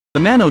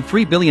man owed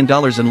 $3 billion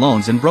in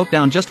loans and broke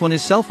down just when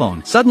his cell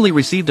phone suddenly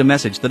received a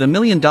message that $1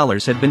 million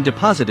had been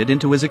deposited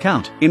into his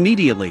account.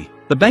 Immediately,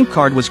 the bank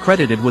card was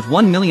credited with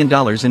 $1 million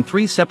in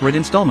 3 separate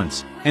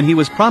installments, and he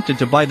was prompted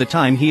to buy the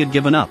time he had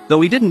given up.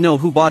 Though he didn't know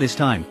who bought his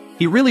time,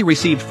 he really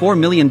received $4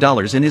 million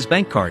in his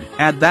bank card.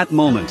 At that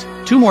moment,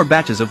 2 more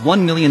batches of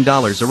 $1 million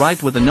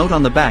arrived with a note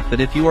on the back that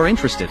if you are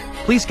interested,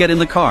 please get in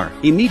the car.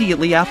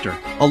 Immediately after,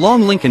 a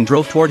long Lincoln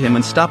drove toward him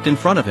and stopped in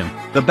front of him.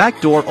 The back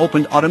door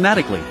opened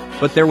automatically,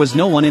 but there was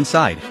no one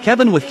inside.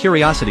 Kevin, with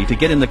curiosity to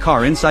get in the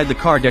car, inside the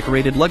car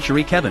decorated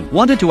luxury Kevin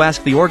wanted to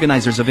ask the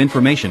organizers of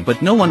information,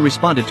 but no one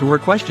responded to her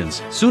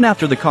questions. Soon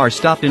after, the car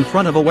stopped in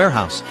front of a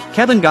warehouse.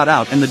 Kevin got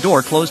out and the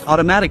door closed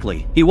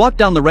automatically. He walked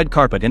down the red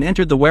carpet and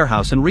entered the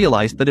warehouse and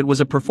realized that it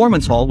was a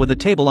performance hall with a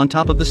table on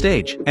top of the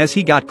stage. As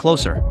he got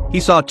closer,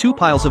 he saw 2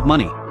 piles of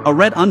money, a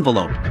red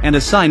envelope, and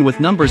a sign with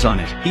numbers on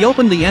it. He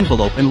opened the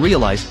envelope and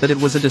realized that it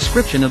was a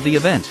description of the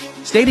event,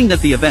 stating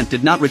that the event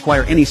did not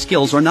require any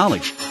skills or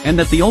knowledge, and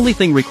that the only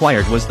thing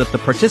required was that the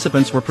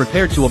participants were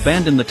prepared to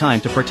abandon the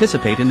time to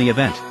participate in the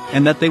event,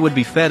 and that they would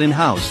be fed and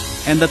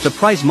housed, and that the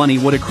prize money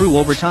would accrue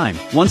over time.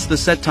 Once the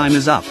set time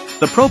is up,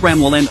 the program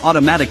will end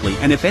automatically,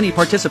 and if any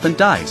participant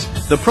dies,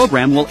 the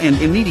program will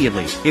end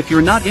immediately. If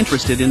you're not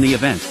interested in the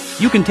event,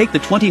 you can take the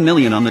 20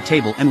 million on the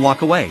table and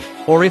walk away.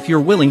 Or if you're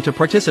willing to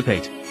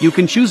participate, you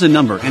can choose a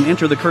number and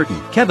enter the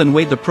curtain. Kevin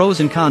weighed the pros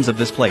and cons of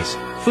this place: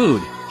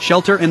 food,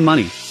 shelter and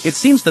money. It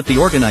seems that the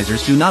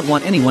organizers do not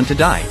want anyone to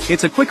die.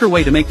 It's a quicker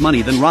way to make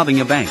money than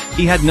robbing a bank.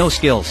 He had no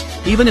skills.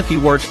 Even if he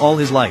worked all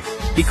his life,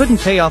 he couldn't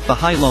pay off the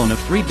high loan of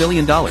 $3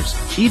 billion.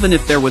 Even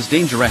if there was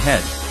danger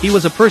ahead, he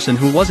was a person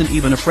who wasn't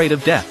even afraid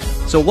of death.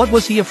 So what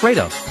was he afraid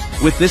of?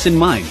 With this in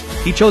mind,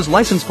 he chose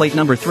license plate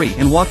number 3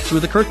 and walked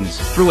through the curtains,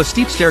 through a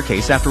steep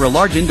staircase after a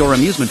large indoor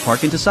amusement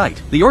park into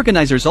sight. The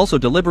organizers also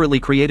deliberately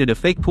created a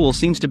fake pool.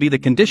 Seems to be the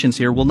conditions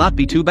here will not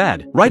be too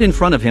bad. Right in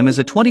front of him is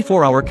a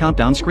 24-hour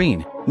countdown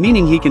screen,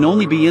 meaning he can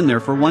only be in there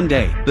for 1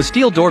 day. The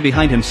steel door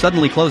behind him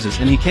suddenly closes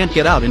and he can't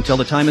get out until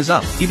the time is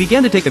up. He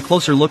began to take a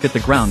closer look at the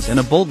grounds and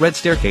a bold red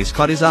staircase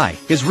caught his eye.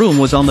 His room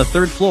was on the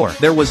 3rd floor.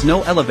 There was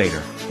no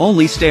elevator,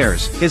 only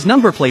stairs. His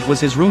number plate was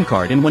his room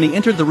card, and when he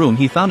entered the room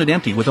he found it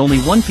empty with only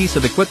 1 piece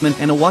of equipment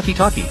and a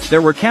walkie-talkie.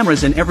 There were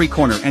cameras in every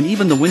corner and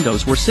even the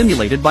windows were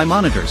simulated by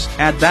monitors.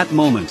 At that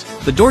moment,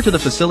 the door to the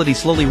facility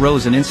slowly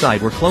rose and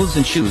inside were clothes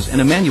and shoes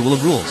and a manual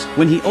of rules.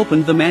 When he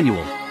opened the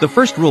manual, the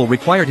first rule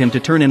required him to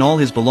turn in all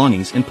his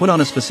belongings and put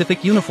on a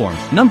specific uniform.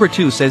 Number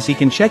 2 says he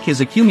can check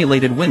his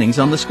accumulated winnings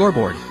on the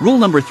scoreboard. Rule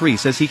number 3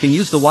 says he can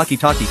use the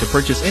walkie-talkie to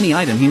purchase any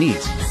item he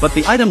needs, but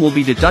the item will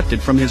be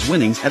deducted from his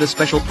winnings at a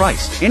special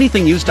price.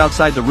 Anything used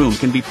outside the room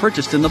can be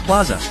purchased in the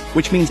plaza,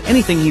 which means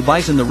anything he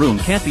buys in the room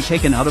can't be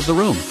taken out of the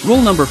room.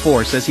 Rule number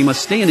 4 says he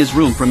must stay in his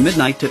room from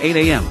midnight to 8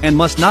 a.m. and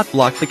must not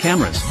block the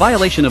cameras.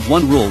 Violation of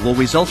 1 rule will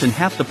result in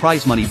half the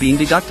prize money being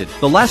deducted.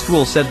 The last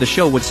rule said the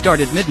show would start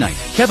at midnight.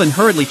 Kevin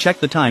hurriedly checked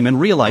the time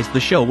and realized the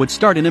show would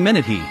start in a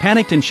minute. He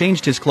panicked and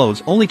changed his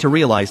clothes only to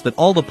realize that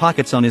all the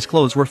pockets on his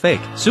clothes were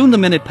fake. Soon the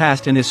minute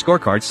passed and his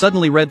scorecard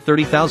suddenly read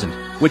 30,000,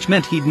 which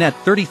meant he'd net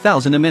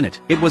 30,000 a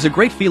minute. It was a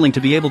great feeling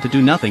to be able to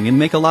do nothing and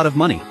make a lot of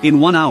money. In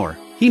 1 hour,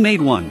 he made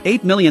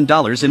 $8 million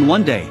in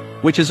 1 day,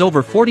 which is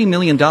over $40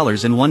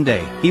 million in 1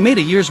 day. He made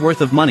a year's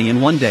worth of money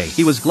in 1 day.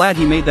 He was glad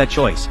he made that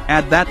choice.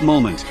 At that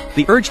moment,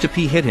 the urge to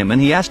pee hit him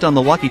and he asked on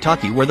the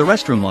walkie-talkie where the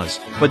restroom was,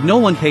 but no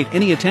one paid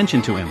any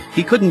attention to him.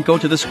 He couldn't go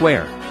to the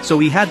square, so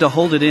he had to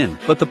hold it in.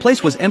 But the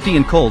place was empty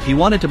and cold. He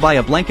wanted to buy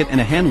a blanket and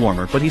a hand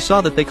warmer, but he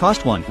saw that they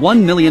cost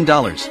 $1 million,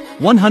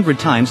 100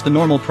 times the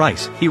normal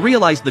price. He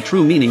realized the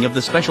true meaning of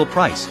the special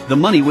price. The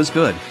money was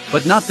good,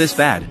 but not this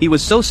bad. He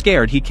was so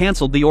scared he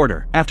canceled the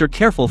order. After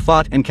careful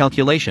thought and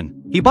calculation,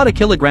 he bought a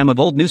kilogram of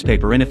old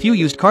newspaper and a few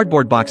used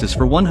cardboard boxes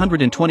for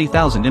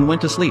 $120,000 and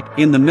went to sleep.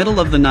 In the middle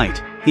of the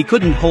night, he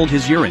couldn't hold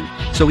his urine,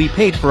 so he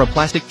paid for a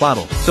plastic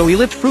bottle. So he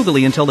lived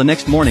frugally until the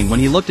next morning when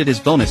he looked at his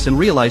bonus and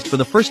realized for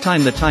the first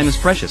time that time is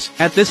precious.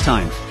 At this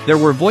time, there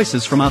were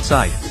voices from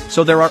outside.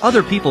 So there are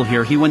other people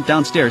here. He went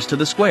downstairs to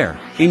the square,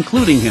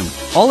 including him.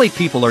 All 8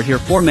 people are here.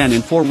 4 men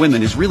and 4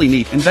 women is really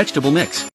neat and vegetable mix.